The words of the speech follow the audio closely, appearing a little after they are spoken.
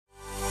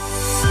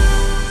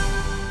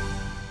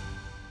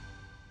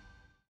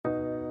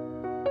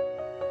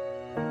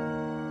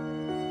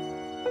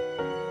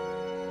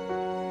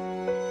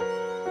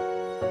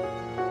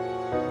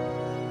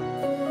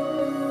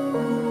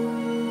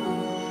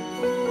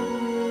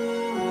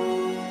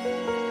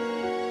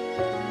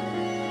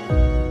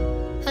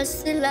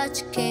Stilla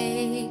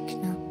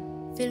ċkejkna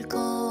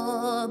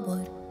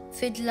fil-kobor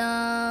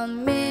fid-dlam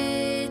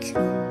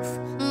mitluf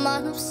ma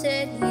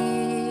nufser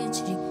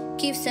jiġri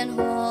kif se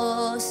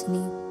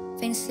nħossni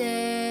fejn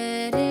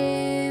ser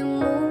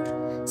immur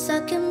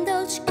sakemm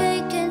daw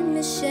ċkejken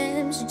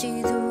mix-xemx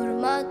ġidur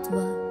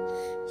madwar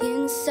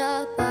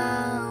jinsab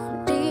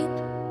hawn qrib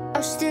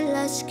għax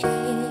stilla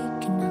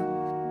ċkejkna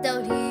daw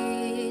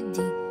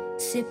l-jiddi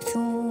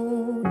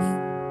sibtuni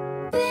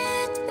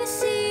bit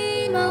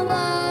bisima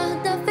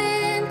waħda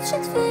fimt xi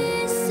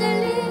tfisser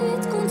li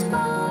tkun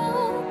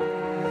tħobb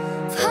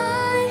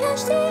f'ħajja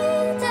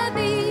ġdida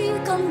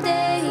bikom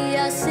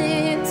dejja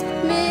sibt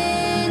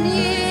min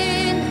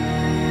jien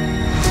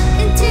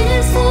inti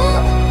lil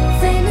fuq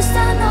fejn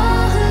nista'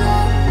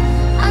 noħloq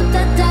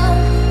għadda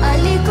d-dawl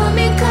għalikom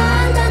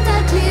inkanta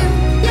dal-kliem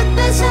jekk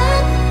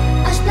beżgħet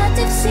għax bla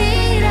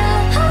tifsira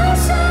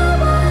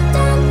ħarsawa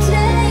tant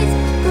lejt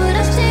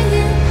kuraġġ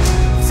tejjeb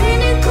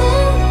fejn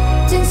inkun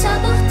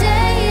tinsabu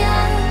ħdejja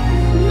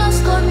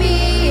noskor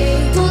miegħi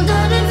tul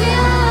dan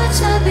il-vjaġġ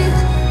sabiħ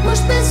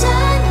mhux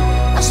beżgħet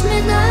għax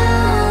minn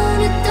hawn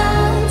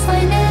id-dawl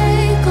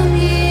f'għajnejkom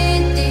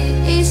jiddi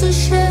qisu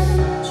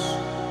x-xemx.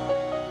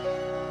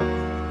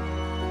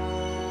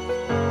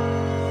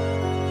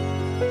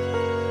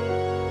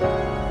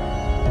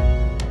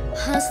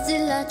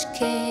 Stilla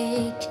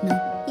ċkejkna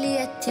li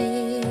qed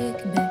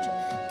tikber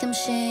kemm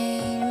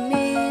xejn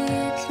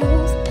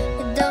mitluf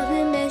id-dawl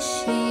li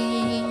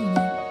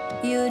mexxini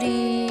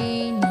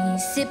jurini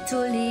sibtu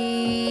li